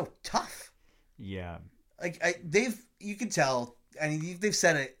to be so tough. Yeah. Like you can tell. I mean, they've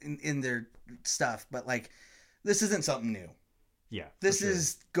said it in their stuff, but like, this isn't something new. Yeah. This for sure.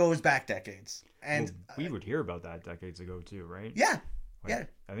 goes back decades, and Well, we would hear about that decades ago too, right? yeah, Like, yeah.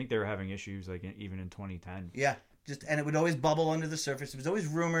 I think they were having issues like even in 2010. Yeah, and it would always bubble under the surface. It was always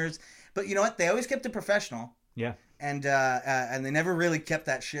rumors, but you know what? They always kept it professional. Yeah. And they never really kept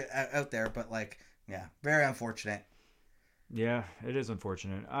that shit out there. But like, yeah, very unfortunate. Yeah, it is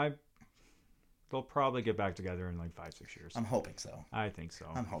unfortunate. They'll probably get back together in like 5-6 years. I'm hoping so. I think so.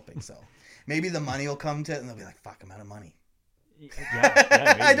 I'm hoping so. Maybe the money will come to it, and they'll be like, "Fuck, I'm out of money."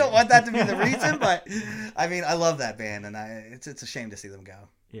 Yeah, I don't want that to be the reason, but I mean, I love that band, and it's a shame to see them go.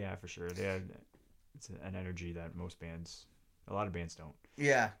 Yeah, for sure. It's an energy that a lot of bands don't.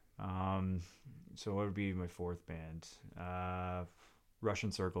 Yeah. So what would be my 4th band?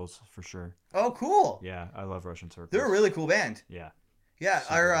 Russian Circles for sure. Oh, cool. Yeah, I love Russian Circles. They're a really cool band. Yeah. Yeah,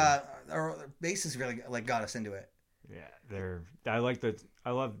 Super our bassist really like got us into it. Yeah, I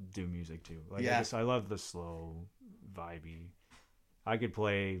love doom music too. Like I love the slow, vibey. I could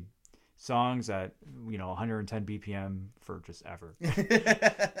play songs at 110 BPM for just ever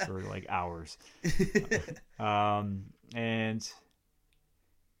for like hours. And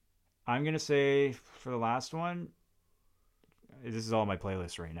I'm gonna say for the last one, this is all my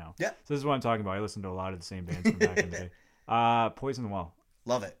playlist right now. Yeah. So this is what I'm talking about. I listen to a lot of the same bands from back in the day. Poison the Well.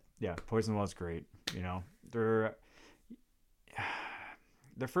 Love it. Yeah, Poison the Well is great.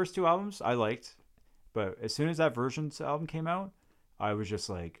 Their first two albums I liked, but as soon as that Versions album came out, I was just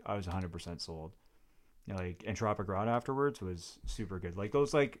like, I was 100% sold. Like Entropic Rod afterwards was super good. Like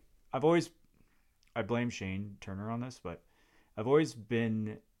those, like I blame Shane Turner on this, but I've always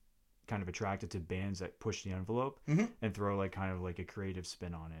been kind of attracted to bands that push the envelope and throw like kind of like a creative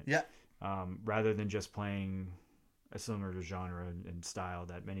spin on it. Yeah. Rather than just playing a similar genre and style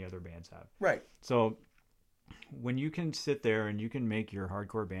that many other bands have. Right. So when you can sit there and you can make your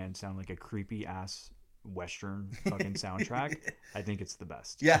hardcore band sound like a creepy ass Western fucking soundtrack, I think it's the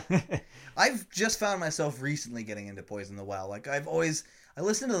best. Yeah. I've just found myself recently getting into Poison the Well. Like I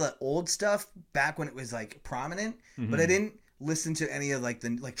listened to the old stuff back when it was like prominent, but I didn't listen to any of like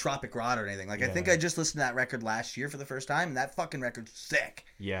Tropic Rod or anything. Like I think I just listened to that record last year for the first time, and that fucking record's sick.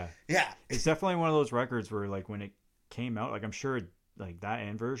 Yeah. Yeah. It's definitely one of those records where like when it came out, like I'm sure like that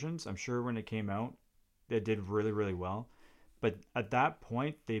and Versions, I'm sure when it came out, it did really, really well. But at that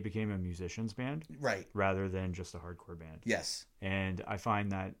point, they became a musicians band, right, rather than just a hardcore band. Yes. And I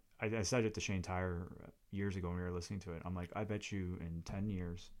find that I said it to Shane Tyre years ago when we were listening to it. I'm like, I bet you in 10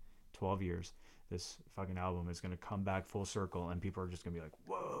 years, 12 years, this fucking album is going to come back full circle, and people are just going to be like,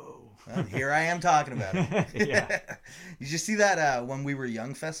 whoa. Well, here I am talking about it. Yeah. Did you see that When We Were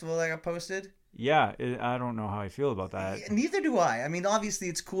Young festival that got posted? Yeah, I don't know how I feel about that. Neither do I. I mean, obviously,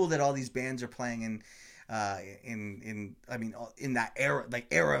 it's cool that all these bands are playing in that era, like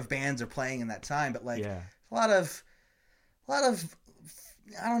era of bands are playing in that time, but like a lot of I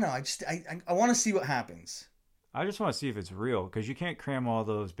don't know. I want to see what happens. I just want to see if it's real, because you can't cram all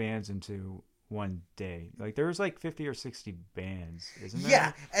those bands into one day. Like there's like 50 or 60 bands, isn't there?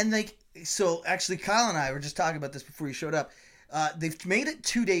 Yeah, and like so actually Kyle and I were just talking about this before you showed up. They've made it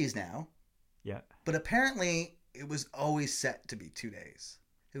 2 days now. Yeah. But apparently it was always set to be 2 days.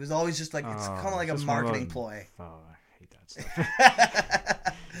 It was always just like, it's kind of like a marketing ploy. Oh, I hate that stuff.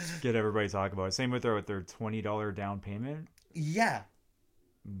 Get everybody talking about it. Same with their $20 down payment. Yeah.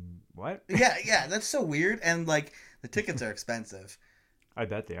 What? Yeah, that's so weird. And like the tickets are expensive. I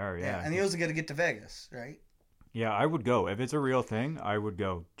bet they are, yeah. And you also got to get to Vegas, right? Yeah, I would go. If it's a real thing, I would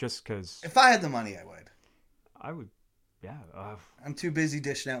go. Just because. If I had the money, I would. I would, yeah. I'm too busy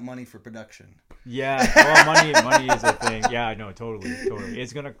dishing out money for production. Yeah, well, money is a thing. Yeah, I know, totally. It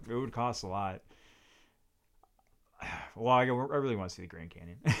would cost a lot. Well, I really want to see the Grand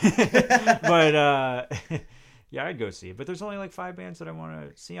Canyon, but yeah, I'd go see it. But there's only like 5 bands that I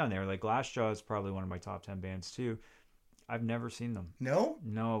want to see on there. Like Glassjaw is probably one of my top 10 bands too. I've never seen them. No.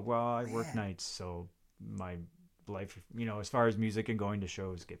 Well, I work nights, so my life, as far as music and going to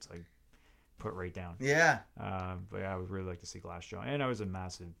shows gets like put right down. Yeah. But yeah, I would really like to see Glassjaw, and I was in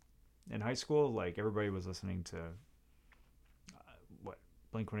high school, like everybody was listening to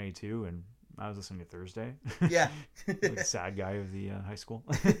Blink-182, and I was listening to Thursday. Yeah. Like the sad guy of the high school.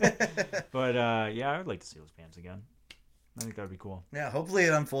 But yeah, I would like to see those bands again. I think that would be cool. Yeah, hopefully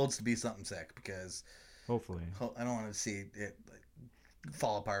it unfolds to be something sick, because hopefully I don't want to see it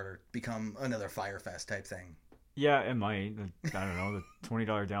fall apart or become another Firefest type thing. Yeah, it might. I don't know. The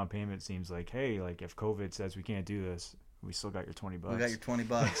 $20 down payment seems like, hey, like if COVID says we can't do this, we still got your $20. We got your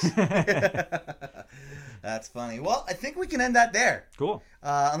 $20. That's funny. Well, I think we can end that there. Cool.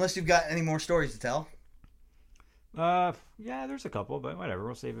 Unless you've got any more stories to tell. Yeah, there's a couple, but whatever.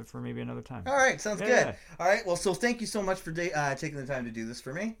 We'll save it for maybe another time. All right, sounds good. All right, well, so thank you so much for taking the time to do this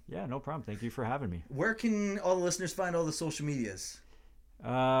for me. Yeah, no problem. Thank you for having me. Where can all the listeners find all the social medias?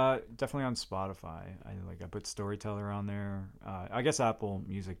 Definitely on Spotify. I put Storyteller on there. I guess Apple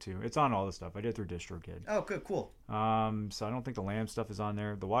Music too. It's on all the stuff. I did through DistroKid. Oh, good, cool. So I don't think the Lamb stuff is on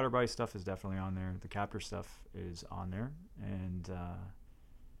there. The Waterbury stuff is definitely on there. The Captor stuff is on there, and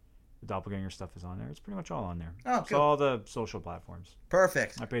the Doppelganger stuff is on there. It's pretty much all on there. Oh, cool. So all the social platforms.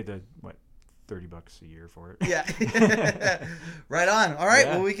 Perfect. I paid $30 a year for it. Yeah. Right on. All right.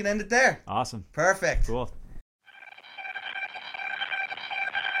 Yeah. Well, we can end it there. Awesome. Perfect. Cool.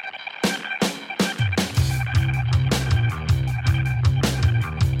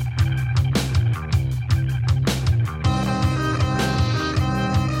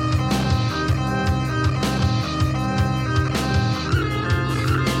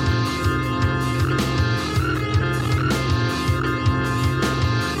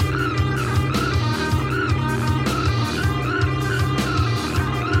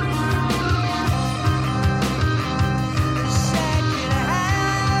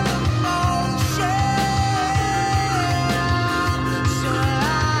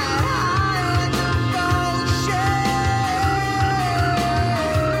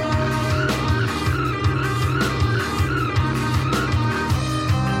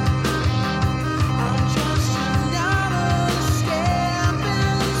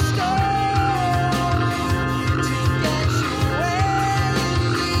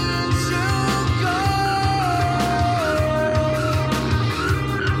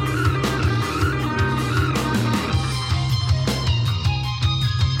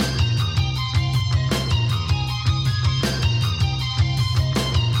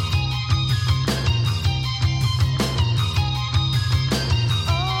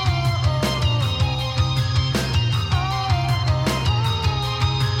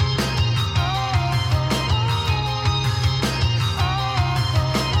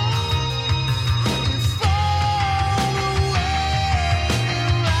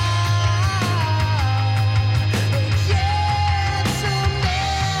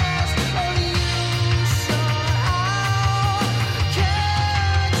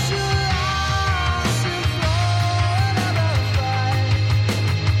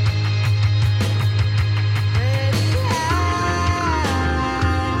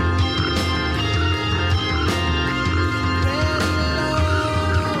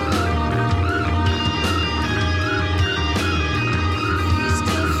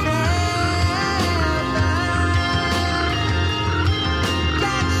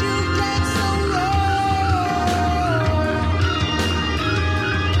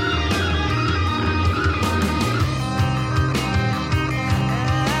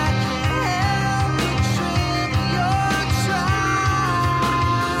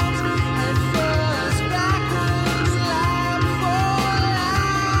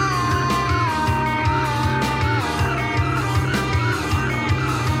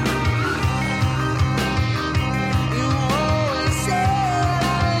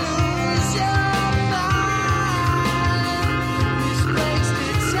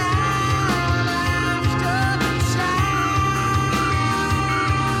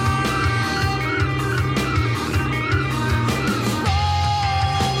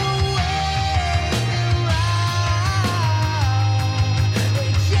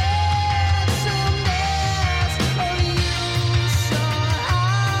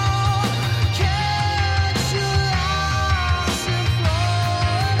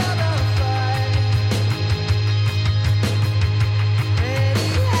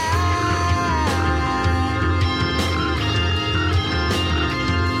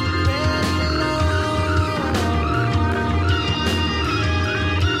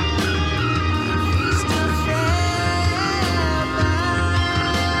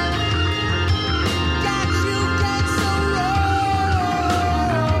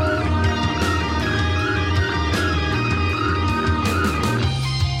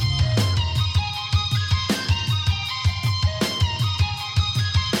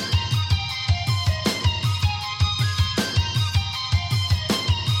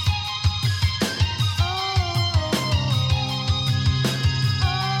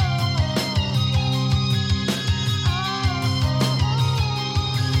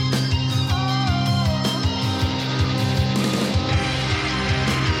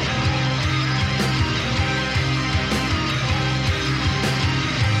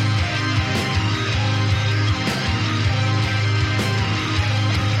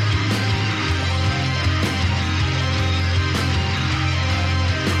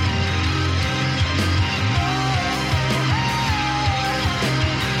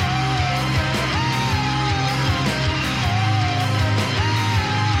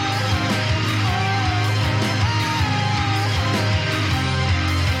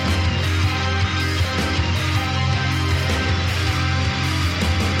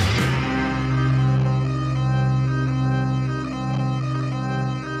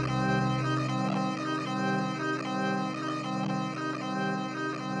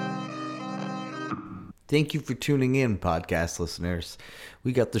 Thank you for tuning in, podcast listeners.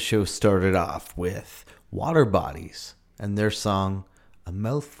 We got the show started off with Water Bodies and their song, A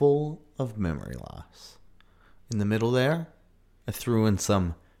Mouthful of Memory Loss. In the middle there, I threw in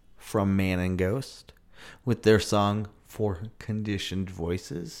some From Man and Ghost with their song, For Conditioned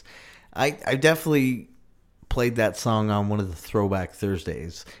Voices. I definitely played that song on one of the Throwback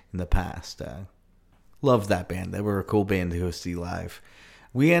Thursdays in the past. Love that band. They were a cool band to go see live.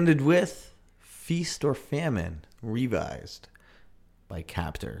 We ended with Feast or Famine, revised by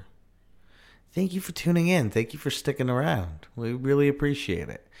Captor. Thank you for tuning in. Thank you for sticking around. We really appreciate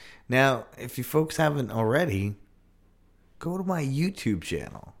it. Now, if you folks haven't already, go to my YouTube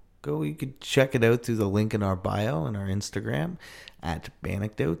channel. You could check it out through the link in our bio and our Instagram at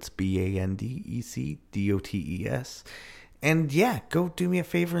Banecdotes, BANDECDOTES. And yeah, go do me a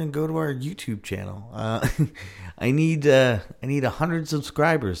favor and go to our YouTube channel. I need 100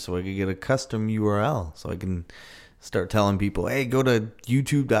 subscribers so I can get a custom URL so I can start telling people, hey, go to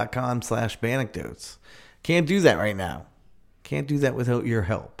youtube.com/Banecdotes. Can't do that right now. Can't do that without your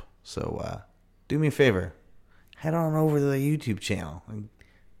help. So do me a favor. Head on over to the YouTube channel and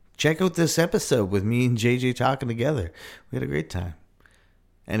check out this episode with me and JJ talking together. We had a great time.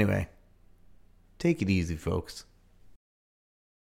 Anyway, take it easy, folks.